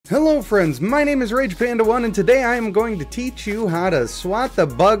Hello friends, my name is RagePanda1 and today I am going to teach you how to swat the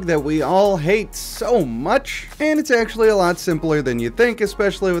bug that we all hate so much. And it's actually a lot simpler than you think,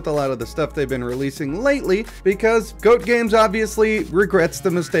 especially with a lot of the stuff they've been releasing lately, because Goat Games obviously regrets the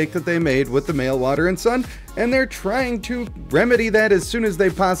mistake that they made with the Mail, Water, and Sun, and they're trying to remedy that as soon as they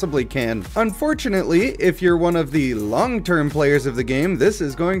possibly can. Unfortunately, if you're one of the long-term players of the game, this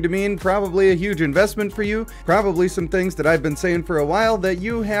is going to mean probably a huge investment for you, probably some things that I've been saying for a while that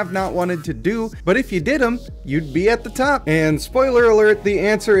you have not wanted to do, but if you did them, you'd be at the top. And spoiler alert, the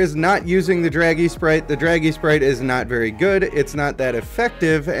answer is not using the Draggy Sprite. The Draggy Sprite is not very good, it's not that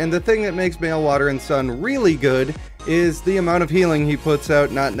effective, and the thing that makes Mail, Water, and Sun really good is the amount of healing he puts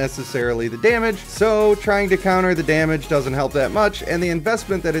out, not necessarily the damage. So trying to counter the damage doesn't help that much, and the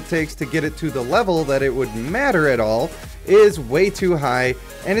investment that it takes to get it to the level that it would matter at all is way too high,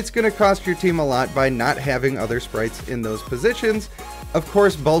 and it's going to cost your team a lot by not having other sprites in those positions. Of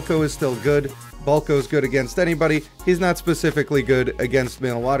course, Bulko is still good. Bulko's good against anybody. He's not specifically good against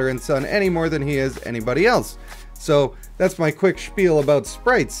Mail, Water, and Sun any more than he is anybody else. So that's my quick spiel about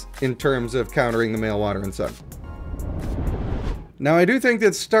sprites in terms of countering the Mail, Water, and Sun. Now, I do think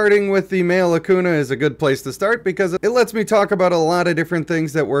that starting with the male Lacuna is a good place to start because it lets me talk about a lot of different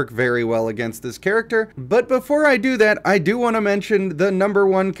things that work very well against this character. But before I do that, I do want to mention the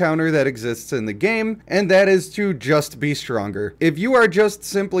 #1 counter that exists in the game, and that is to just be stronger. If you are just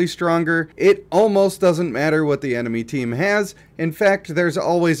simply stronger, it almost doesn't matter what the enemy team has. In fact, there's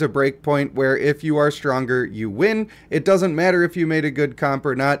always a break point where if you are stronger, you win. It doesn't matter if you made a good comp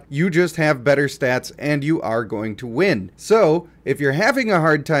or not, you just have better stats and you are going to win. So, if you're having a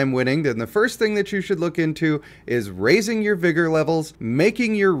hard time winning, then the first thing that you should look into is raising your vigor levels,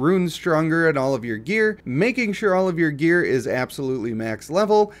 making your runes stronger in all of your gear, making sure all of your gear is absolutely max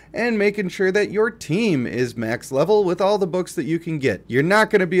level, and making sure that your team is max level with all the books that you can get. You're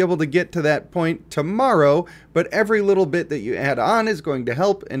not going to be able to get to that point tomorrow, but every little bit that you add on is going to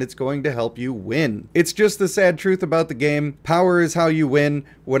help, and it's going to help you win. It's just the sad truth about the game. Power is how you win.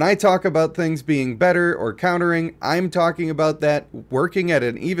 When I talk about things being better or countering, I'm talking about that working at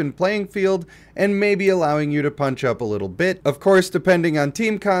an even playing field and maybe allowing you to punch up a little bit. Of course, depending on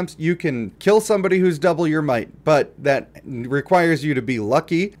team comps, you can kill somebody who's double your might, but that requires you to be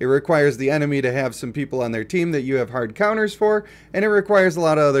lucky. It requires the enemy to have some people on their team that you have hard counters for, and it requires a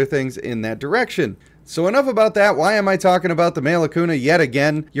lot of other things in that direction. So enough about that. Why am I talking about the Mail Lacuna yet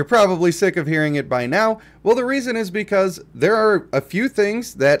again? You're probably sick of hearing it by now. Well, the reason is because there are a few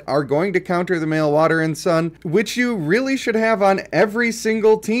things that are going to counter the Mail, Water, and Sun, which you really should have on every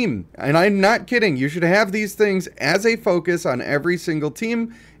single team. And I'm not kidding. You should have these things as a focus on every single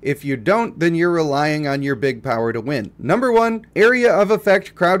team. If you don't, then you're relying on your big power to win. #1, area of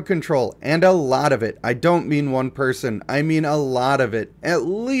effect crowd control, and a lot of it. I don't mean one person, I mean a lot of it. At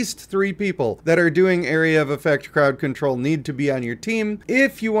least 3 people that are doing area of effect crowd control need to be on your team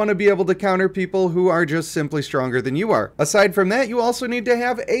if you want to be able to counter people who are just simply stronger than you are. Aside from that, you also need to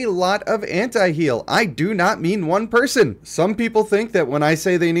have a lot of anti-heal. I do not mean one person. Some people think that when I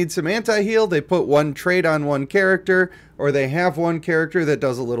say they need some anti-heal, they put one trait on one character, or they have one character that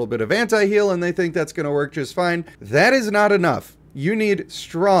does a little bit of anti-heal and they think that's going to work just fine. That is not enough. You need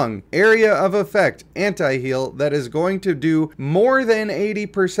strong area of effect anti-heal that is going to do more than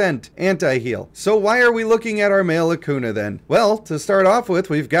 80% anti-heal. So why are we looking at our Mail Lacuna then? Well, to start off with,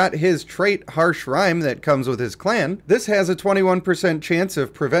 we've got his trait Harsh Rhyme that comes with his clan. This has a 21% chance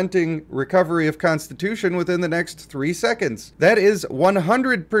of preventing recovery of Constitution within the next 3 seconds. That is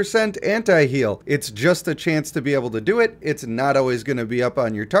 100% anti-heal. It's just a chance to be able to do it. It's not always going to be up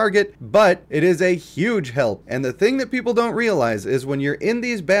on your target, but it is a huge help. And the thing that people don't realize is when you're in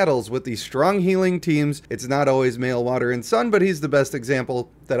these battles with these strong healing teams, it's not always Mail, Water, and Sun, but he's the best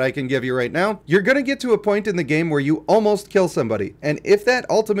example that I can give you right now. You're going to get to a point in the game where you almost kill somebody, and if that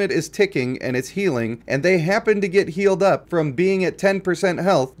ultimate is ticking and it's healing, and they happen to get healed up from being at 10%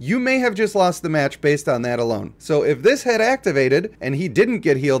 health, you may have just lost the match based on that alone. So if this had activated and he didn't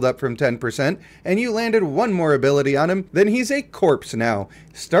get healed up from 10%, and you landed one more ability on him, then he's a corpse now.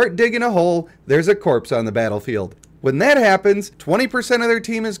 Start digging a hole, there's a corpse on the battlefield. When that happens, 20% of their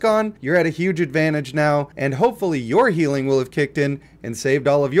team is gone, you're at a huge advantage now, and hopefully your healing will have kicked in and saved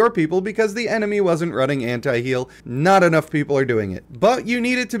all of your people because the enemy wasn't running anti-heal. Not enough people are doing it. But you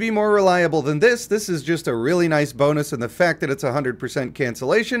need it to be more reliable than this. This is just a really nice bonus, and the fact that it's 100%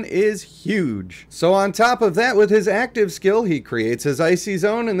 cancellation is huge. So on top of that, with his active skill, he creates his icy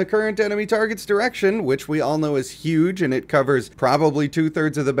zone in the current enemy target's direction, which we all know is huge, and it covers probably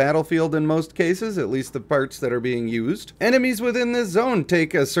 2/3 of the battlefield in most cases, at least the parts that are being used. Enemies within this zone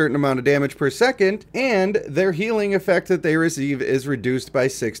take a certain amount of damage per second, and their healing effect that they receive is reduced by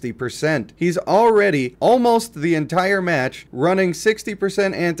 60%. He's already almost the entire match running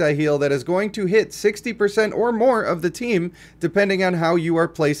 60% anti-heal that is going to hit 60% or more of the team, depending on how you are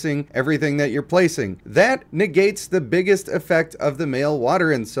placing everything that you're placing. That negates the biggest effect of the male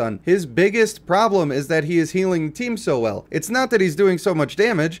Water and Sun. His biggest problem is that he is healing the team so well. It's not that he's doing so much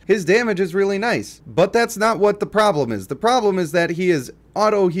damage. His damage is really nice, but that's not what the problem is. The problem is that he is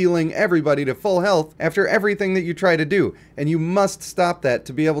auto-healing everybody to full health after everything that you try to do, and you must stop that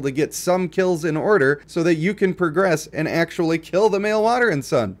to be able to get some kills in order so that you can progress and actually kill the male Water and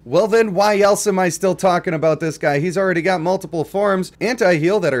Sun. Well then, why else am I still talking about this guy? He's already got multiple forms,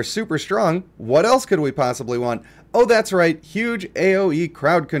 anti-heal that are super strong. What else could we possibly want? Oh, that's right, huge AoE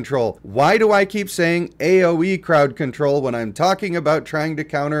crowd control. Why do I keep saying AoE crowd control when I'm talking about trying to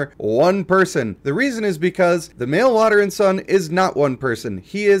counter one person? The reason is because the male Water and Sun is not one person.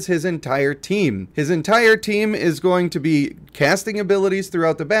 He is his entire team. His entire team is going to be casting abilities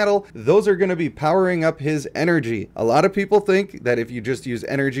throughout the battle. Those are going to be powering up his energy. A lot of people think that if you just use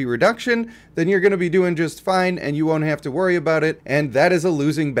energy reduction, then you're going to be doing just fine and you won't have to worry about it, and that is a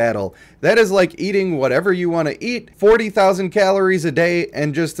losing battle. That is like eating whatever you want to eat, 40,000 calories a day,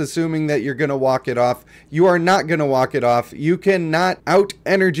 and just assuming that you're going to walk it off. You are not going to walk it off. You cannot out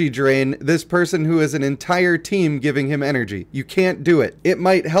energy drain this person who is an entire team giving him energy. You can't do it. It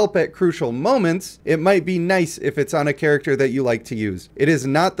might help at crucial moments. It might be nice if it's on a character that you like to use. It is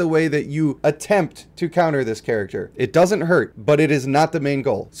not the way that you attempt to counter this character. It doesn't hurt, but it is not the main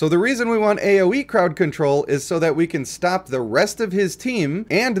goal. So the reason we want AoE crowd control is so that we can stop the rest of his team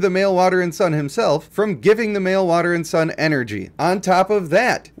and the male Water and Sun himself from giving the male Water and Sun energy. On top of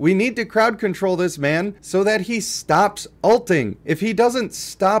that, we need to crowd control this man so that he stops ulting. If he doesn't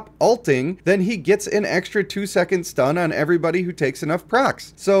stop ulting, then he gets an extra 2-second stun on everybody who takes enough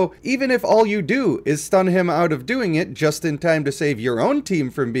procs. So even if all you do is stun him out of doing it just in time to save your own team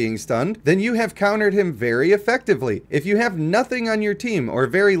from being stunned, then you have countered him very effectively. If you have nothing on your team or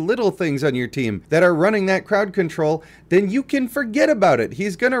very little things on your team that are running that crowd control, then you can forget about it.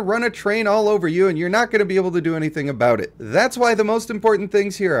 He's going to run a train all over you and you're not going to be able to do anything about it. That's why the most important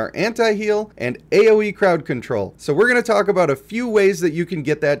things here are anti-heal and AoE crowd control. So we're going to talk about a few ways that you can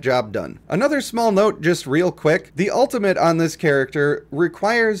get that job done. Another small note, just real quick, the ultimate on this character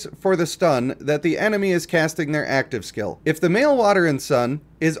requires for the stun that the enemy is casting their active skill. If the male Water and Sun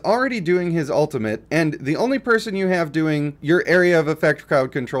is already doing his ultimate, and the only person you have doing your area of effect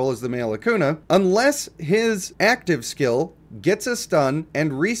crowd control is the male Akuna, unless his active skill gets a stun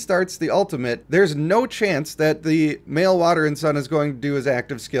and restarts the ultimate, there's no chance that the male Water and Sun is going to do his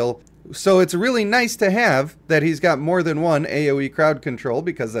active skill. So it's really nice to have that he's got more than one AoE crowd control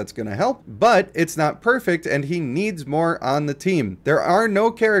because that's going to help, but it's not perfect and he needs more on the team. There are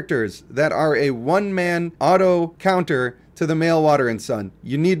no characters that are a one-man auto counter to the male Water and Sun.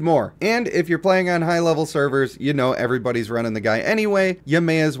 You need more. And if you're playing on high-level servers, you know everybody's running the guy anyway. You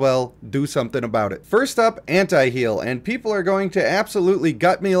may as well do something about it. First up, anti-heal. And people are going to absolutely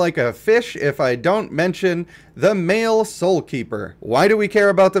gut me like a fish if I don't mention the male Soul Keeper. Why do we care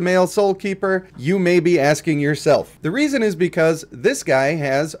about the male Soul Keeper? You may be asking yourself. The reason is because this guy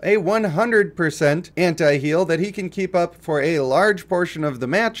has a 100% anti-heal that he can keep up for a large portion of the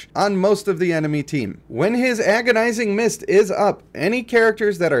match on most of the enemy team. When his agonizing mist is up, any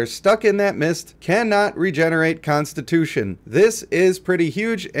characters that are stuck in that mist cannot regenerate constitution. This is pretty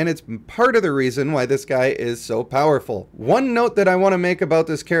huge, and it's part of the reason why this guy is so powerful. One note that I want to make about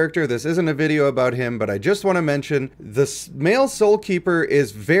this character, this isn't a video about him, but I just want to mention the male Soul Keeper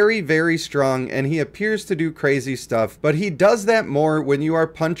is very, very strong, and he appears to do crazy stuff, but he does that more when you are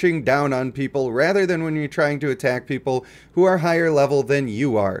punching down on people rather than when you're trying to attack people who are higher level than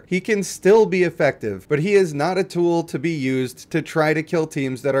you are. He can still be effective, but he is not a tool to be used to try to kill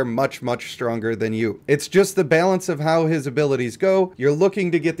teams that are much, much stronger than you. It's just the balance of how his abilities go. You're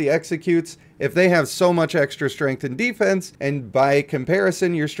looking to get the executes. If they have so much extra strength and defense, and by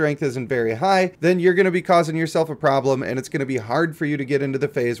comparison your strength isn't very high, then you're going to be causing yourself a problem, and it's going to be hard for you to get into the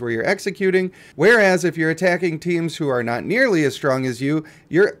phase where you're executing. Whereas if you're attacking teams who are not nearly as strong as you,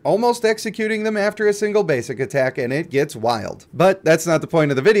 you're almost executing them after a single basic attack, and it gets wild. But that's not the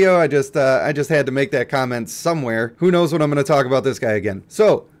point of the video. I just had to make that comment somewhere. Who knows when I'm going to talk about this guy again.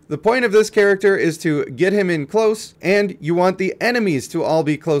 So The point of this character is to get him in close, and you want the enemies to all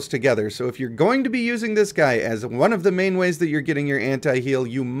be close together. So if you're going to be using this guy as one of the main ways that you're getting your anti-heal,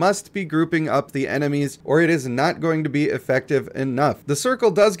 you must be grouping up the enemies, or it is not going to be effective enough. The circle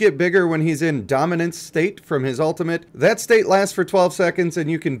does get bigger when he's in dominance state from his ultimate. That state lasts for 12 seconds,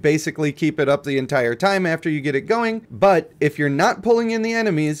 and you can basically keep it up the entire time after you get it going. But if you're not pulling in the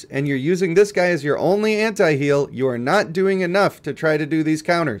enemies, and you're using this guy as your only anti-heal, you are not doing enough to try to do these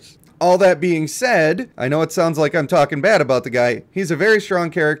counters. All that being said, I know it sounds like I'm talking bad about the guy. He's a very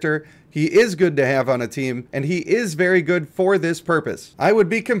strong character. He is good to have on a team, and he is very good for this purpose. I would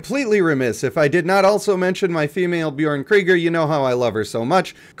be completely remiss if I did not also mention my female Bjorn Krieger. You know how I love her so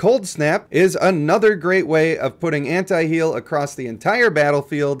much. Cold Snap is another great way of putting anti-heal across the entire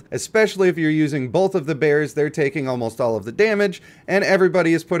battlefield, especially if you're using both of the bears. They're taking almost all of the damage, and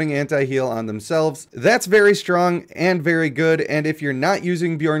everybody is putting anti-heal on themselves. That's very strong and very good, and if you're not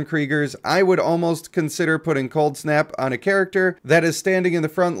using Bjorn Kriegers, I would almost consider putting Cold Snap on a character that is standing in the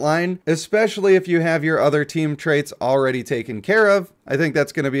front line, especially if you have your other team traits already taken care of. I think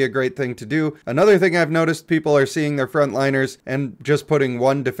that's going to be a great thing to do. Another thing I've noticed, people are seeing their frontliners and just putting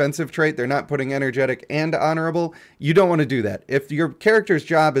one defensive trait. They're not putting energetic and honorable. You don't want to do that. If your character's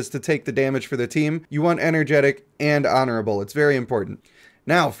job is to take the damage for the team, you want energetic and honorable. It's very important.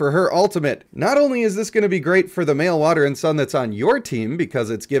 Now, for her ultimate, not only is this going to be great for the male Water and Sun that's on your team,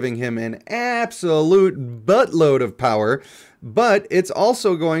 because it's giving him an absolute buttload of power, but it's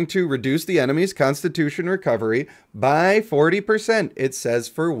also going to reduce the enemy's constitution recovery by 40%. It says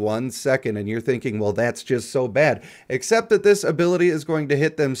for 1 second, and you're thinking, well, that's just so bad. Except that this ability is going to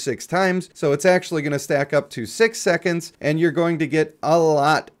hit them 6 times, so it's actually going to stack up to 6 seconds, and you're going to get a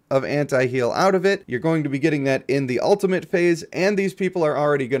lot of anti-heal out of it. You're going to be getting that in the ultimate phase, and these people are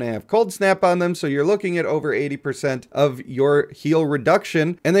already going to have Cold Snap on them, so you're looking at over 80% of your heal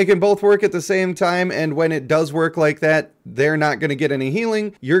reduction, and they can both work at the same time, and when it does work like that, they're not going to get any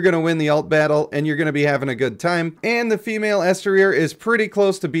healing. You're going to win the ult battle, and you're going to be having a good time. And the female Esterier is pretty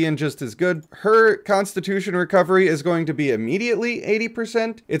close to being just as good. Her constitution recovery is going to be immediately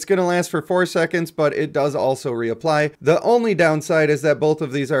 80%. It's going to last for 4 seconds, but it does also reapply. The only downside is that both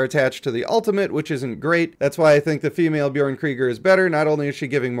of these are attached to the ultimate, which isn't great. That's why I think the female Bjorn Krieger is better. Not only is she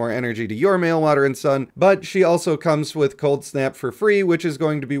giving more energy to your male Water and Sun, but she also comes with Cold Snap for free, which is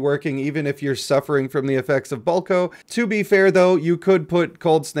going to be working even if you're suffering from the effects of Bulko. To be fair though, you could put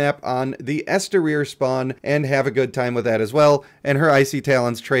Cold Snap on the Esterier spawn and have a good time with that as well, and her Icy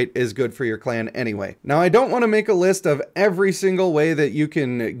Talons trait is good for your clan anyway. Now, I don't want to make a list of every single way that you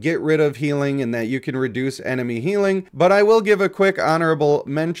can get rid of healing and that you can reduce enemy healing, but I will give a quick honorable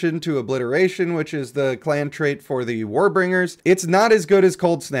mention to Obliteration, which is the clan trait for the Warbringers. It's not as good as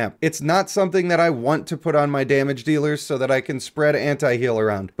Cold Snap. It's not something that I want to put on my damage dealers so that I can spread anti-heal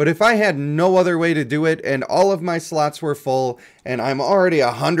around. But if I had no other way to do it and all of my slots were full and I'm already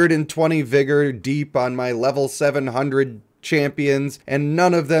 120 vigor deep on my level 700 champions and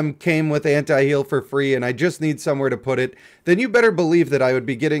none of them came with anti-heal for free and I just need somewhere to put it, then you better believe that I would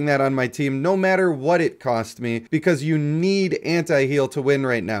be getting that on my team no matter what it cost me, because you need anti-heal to win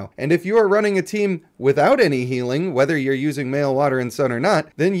right now. And if you are running a team without any healing, whether you're using male Water and Sun or not,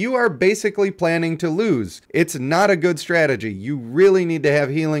 then you are basically planning to lose. It's not a good strategy. You really need to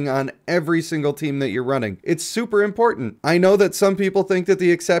have healing on every single team that you're running. It's super important. I know that some people think that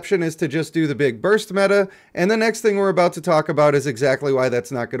the exception is to just do the big burst meta, and the next thing we're about to talk about is exactly why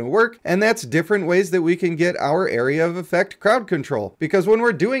that's not going to work, and that's different ways that we can get our area of effect crowd control. Because when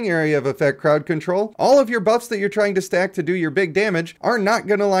we're doing area of effect crowd control, all of your buffs that you're trying to stack to do your big damage are not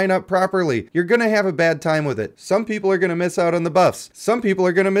going to line up properly. You're going to have a bad time with it. Some people are going to miss out on the buffs. Some people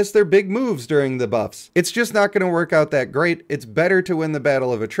are going to miss their big moves during the buffs. It's just not going to work out that great. It's better to win the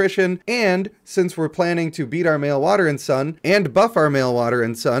battle of attrition, and since we're planning to beat our male Water and Sun and buff our male Water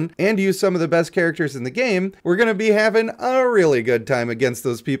and Sun and use some of the best characters in the game, we're going to be having a really good time against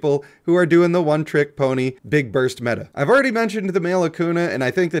those people who are doing the one-trick pony big burst meta. I've already mentioned the male Akuna, and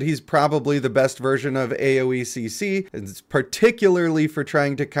I think that he's probably the best version of AoE CC. It's particularly for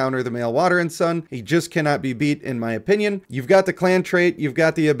trying to counter the male Water and Sun. He just cannot be beat, in my opinion. You've got the clan trait, you've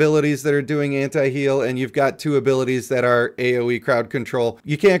got the abilities that are doing anti-heal, and you've got 2 abilities that are AoE crowd control.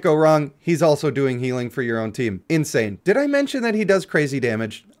 You can't go wrong. He's also doing healing for your own team. Insane. Did I mention that he does crazy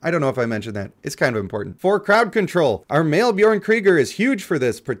damage? I don't know if I mentioned that. It's kind of important. For crowd control, our male Bjorn Krieger is huge for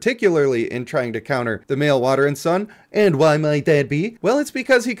this, particularly in trying to counter the male Water and Sun. And why might that be? Well, it's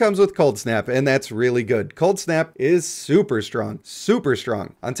because he comes with Cold Snap, and that's really good. Cold Snap is super strong. Super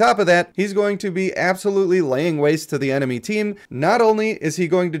strong. On top of that, he's going to be absolutely laying waste to the enemy team. Not only is he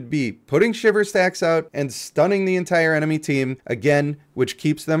going to be putting shiver stacks out and stunning the entire enemy team, again, which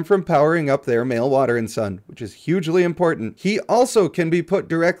keeps them from powering up their male water and sun, which is hugely important. He also can be put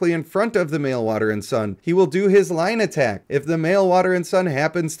directly in front of the male water and sun. He will do his line attack. If the male water and sun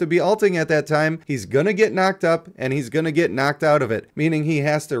happens to be ulting at that time, he's gonna get knocked up and he's gonna get knocked out of it, meaning he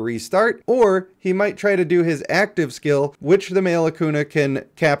has to restart, or he might try to do his active skill, which the male Akuna can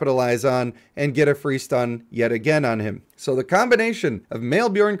capitalize on and get a free stun yet again on him. So the combination of male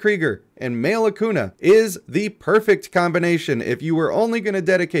Bjorn Krieger and male Akuna is the perfect combination if you were only going to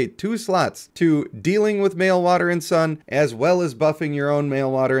dedicate 2 slots to dealing with male water and sun as well as buffing your own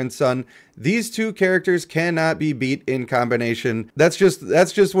male water and sun. These 2 characters cannot be beat in combination. That's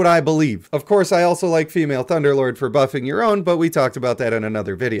just what I believe. Of course, I also like female Thunderlord for buffing your own, but we talked about that in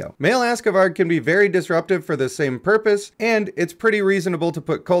another video. Male Askavard can be very disruptive for the same purpose, and it's pretty reasonable to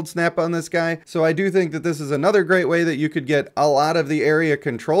put Cold Snap on this guy, so I do think that this is another great way that you could get a lot of the area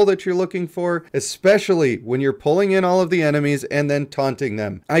control that you're looking for, especially when you're pulling in all of the enemies and then taunting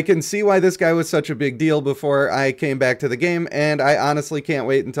them. I can see why this guy was such a big deal before I came back to the game, and I honestly can't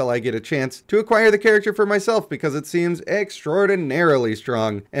wait until I get a chance to acquire the character for myself because it seems extraordinarily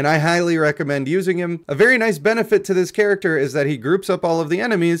strong, and I highly recommend using him. A very nice benefit to this character is that he groups up all of the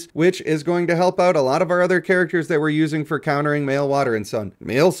enemies, which is going to help out a lot of our other characters that we're using for countering male Water and Sun.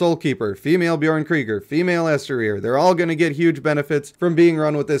 Male Soulkeeper, female Bjorn Krieger, female Estorir, they're all going to get huge benefits from being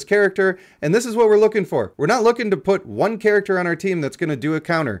run with this character, and this is what we're looking for. We're not looking to put one character on our team that's going to do a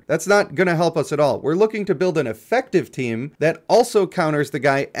counter. That's not going to help us at all. We're looking to build an effective team that also counters the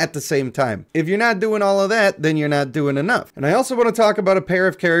guy at the same time. If you're not doing all of that, then you're not doing enough. And I also want to talk about a pair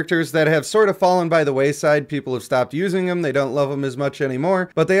of characters that have sort of fallen by the wayside. People have stopped using them. They don't love them as much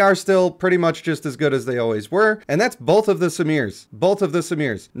anymore, but they are still pretty much just as good as they always were. And that's both of the Samirs. Both of the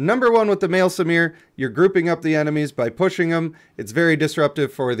Samirs. Number one with the male Samir, you're grouping up the enemies by pushing them. It's very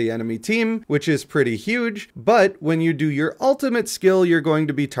disruptive for the enemy team, which is pretty huge. But when you do your ultimate skill, you're going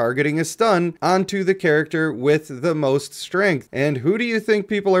to be targeting a stun onto the character with the most strength. And who do you think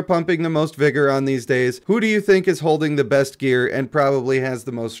people are pumping the most vigor on these days? Who do you think is holding the best gear and probably has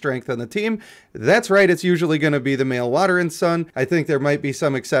the most strength on the team? That's right, it's usually going to be the male Water and Sun. I think there might be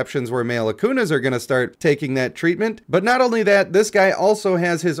some exceptions where male Akunas are going to start taking that treatment. But not only that, this guy also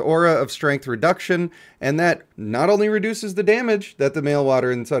has his aura of strength reduction, and that not only reduces the damage that the male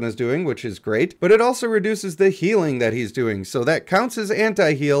Water and Sun is doing, which is great, but it also reduces the healing that he's doing. So that counts as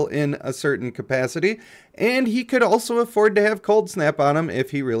anti-heal in a certain capacity. And he could also afford to have Cold Snap on him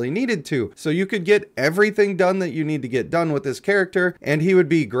if he really needed to. So you could get everything done that you need to get done with this character, and he would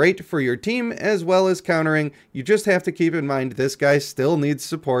be great for your team as well as countering. You just have to keep in mind this guy still needs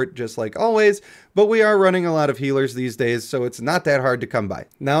support just like always, but we are running a lot of healers these days, so it's not that hard to come by.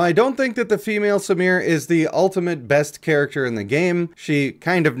 Now, I don't think that the female Samir is the ultimate best character in the game. She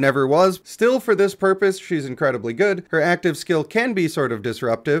kind of never was. Still, for this purpose, she's incredibly good. Her active skill can be sort of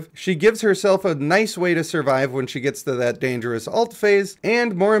disruptive. She gives herself a nice way to survive when she gets to that dangerous ult phase,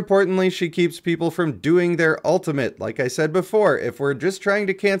 and more importantly, she keeps people from doing their ultimate. Like I said before, if we're just trying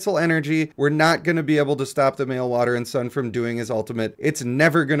to cancel energy, we're not going to be able to stop the male Water and Sun from doing his ultimate. It's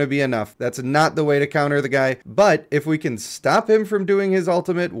never going to be enough. That's not the way to counter the guy, but if we can stop him from doing his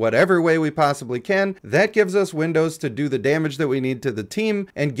ultimate whatever way we possibly can, that gives us windows to do the damage that we need to the team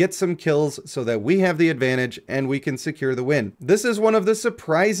and get some kills so that we have the advantage and we can secure the win. This is one of the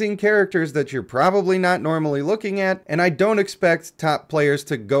surprising characters that you're probably not normally looking at, and I don't expect top players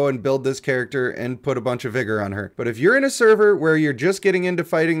to go and build this character and put a bunch of vigor on her. But if you're in a server where you're just getting into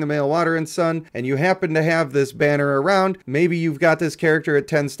fighting the male Water and Sun and you happen to have this banner around, maybe you've got this character at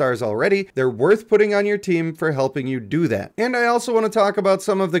 10 stars already, they're worth putting on your team for helping you do that. And I also want to talk about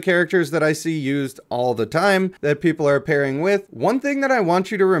some of the characters that I see used all the time that people are pairing with. One thing that I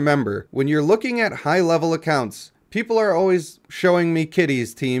want you to remember when you're looking at high level accounts, people are always showing me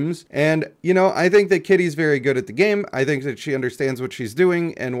Kitty's teams, and you know, I think that Kitty's very good at the game. I think that she understands what she's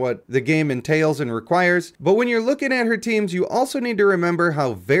doing and what the game entails and requires. But when you're looking at her teams, you also need to remember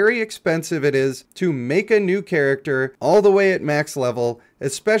how very expensive it is to make a new character all the way at max level,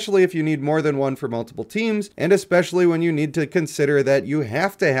 especially if you need more than one for multiple teams, and especially when you need to consider that you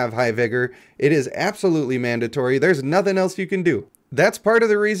have to have high vigor. It is absolutely mandatory. There's nothing else you can do. That's part of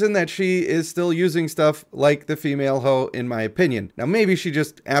the reason that she is still using stuff like the female Ho, in my opinion. Now, maybe she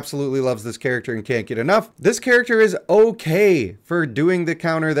just absolutely loves this character and can't get enough. This character is okay for doing the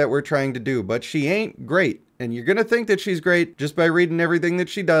counter that we're trying to do, but she ain't great. And you're going to think that she's great just by reading everything that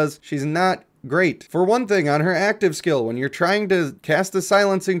she does. She's not great. For one thing, on her active skill, when you're trying to cast a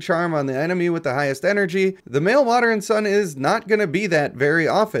silencing charm on the enemy with the highest energy, the male Water and Sun is not going to be that very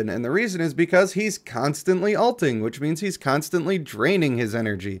often, and the reason is because he's constantly ulting, which means he's constantly draining his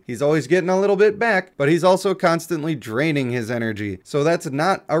energy. He's always getting a little bit back, but he's also constantly draining his energy. So that's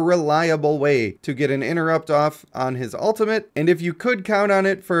not a reliable way to get an interrupt off on his ultimate, and if you could count on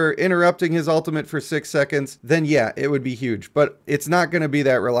it for interrupting his ultimate for 6 seconds, then yeah, it would be huge, but it's not going to be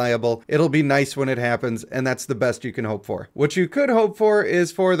that reliable. It'll be nice when it happens, and that's the best you can hope for. What you could hope for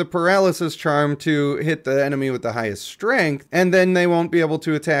is for the paralysis charm to hit the enemy with the highest strength, and then they won't be able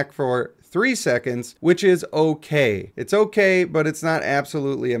to attack for 3 seconds, which is okay. It's okay, but it's not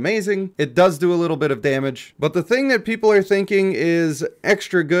absolutely amazing. It does do a little bit of damage, but the thing that people are thinking is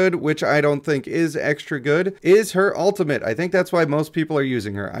extra good, which I don't think is extra good, is her ultimate. I think that's why most people are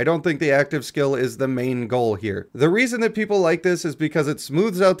using her. I don't think the active skill is the main goal here. The reason that people like this is because it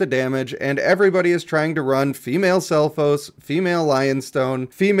smooths out the damage, and everybody is trying to run female Selphos, female Lionstone,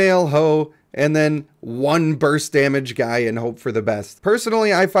 female Ho, and then one burst damage guy and hope for the best.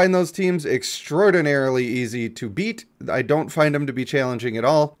 Personally, I find those teams extraordinarily easy to beat. I don't find them to be challenging at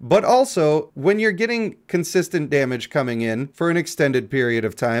all. But also, when you're getting consistent damage coming in for an extended period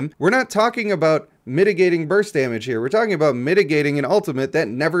of time, we're not talking about mitigating burst damage here. We're talking about mitigating an ultimate that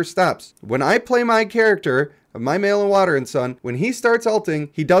never stops. When I play my character, my male and Water and Sun, when he starts ulting,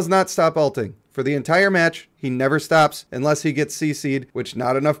 he does not stop ulting. For the entire match, he never stops unless he gets CC'd, which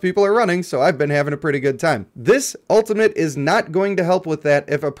not enough people are running, so I've been having a pretty good time. This ultimate is not going to help with that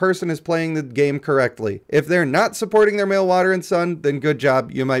if a person is playing the game correctly. If they're not supporting their male Water and Sun, then good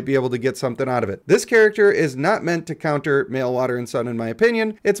job, you might be able to get something out of it. This character is not meant to counter male Water and Sun, in my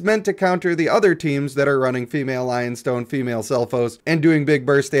opinion. It's meant to counter the other teams that are running female Lionstone, female Selphos, and doing big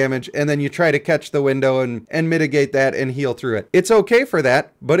burst damage, and then you try to catch the window and mitigate that and heal through it. It's okay for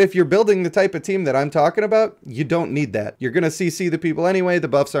that, but if you're building the type of team that I'm talking about, you don't need that. You're going to CC the people anyway, the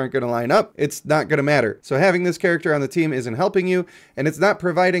buffs aren't going to line up, it's not going to matter. So having this character on the team isn't helping you, and it's not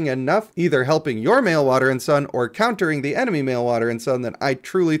providing enough, either helping your male Water and Sun or countering the enemy male Water and Sun, that I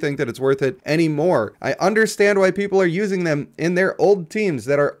truly think that it's worth it anymore. I understand why people are using them in their old teams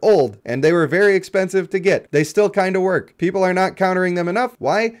that are old, and they were very expensive to get. They still kind of work. People are not countering them enough.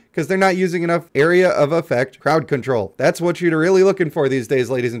 Why? Because they're not using enough area of effect crowd control. That's what you're really looking for these days,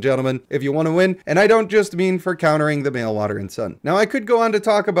 ladies and gentlemen, if you want to win. And I don't just mean for countering the male Water and Sun. Now, I could go on to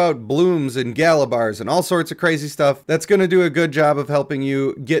talk about blooms and Galabars and all sorts of crazy stuff that's going to do a good job of helping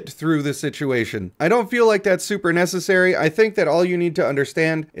you get through the situation. I don't feel like that's super necessary. I think that all you need to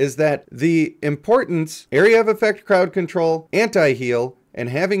understand is that the importance, area of effect crowd control, anti-heal, and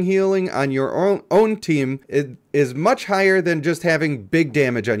having healing on your own team is much higher than just having big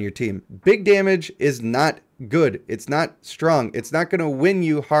damage on your team. Big damage is not good. It's not strong. It's not going to win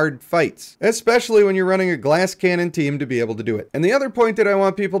you hard fights, especially when you're running a glass cannon team to be able to do it. And the other point that I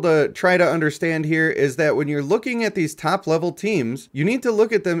want people to try to understand here is that when you're looking at these top level teams, you need to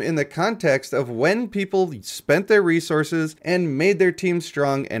look at them in the context of when people spent their resources and made their team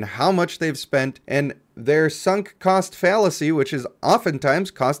strong and how much they've spent, and their sunk cost fallacy, which is oftentimes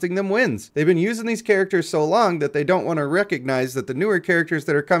costing them wins. They've been using these characters so long that they don't want to recognize that the newer characters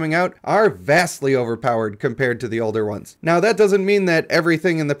that are coming out are vastly overpowered compared to the older ones. Now, that doesn't mean that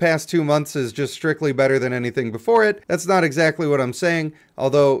everything in the past 2 months is just strictly better than anything before it. That's not exactly what I'm saying,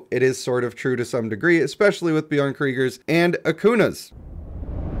 although it is sort of true to some degree, especially with Bjorn Kriegers and Akunas.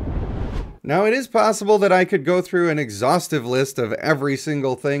 Now, it is possible that I could go through an exhaustive list of every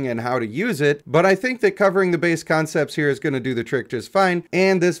single thing and how to use it, but I think that covering the base concepts here is going to do the trick just fine,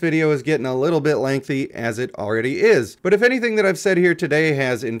 and this video is getting a little bit lengthy, as it already is. But if anything that I've said here today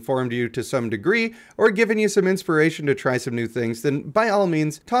has informed you to some degree, or given you some inspiration to try some new things, then by all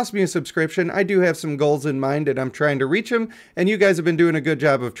means, toss me a subscription. I do have some goals in mind, and I'm trying to reach them, and you guys have been doing a good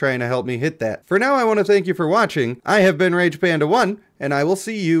job of trying to help me hit that. For now, I want to thank you for watching. I have been RagePanda1, and I will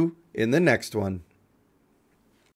see you in the next one.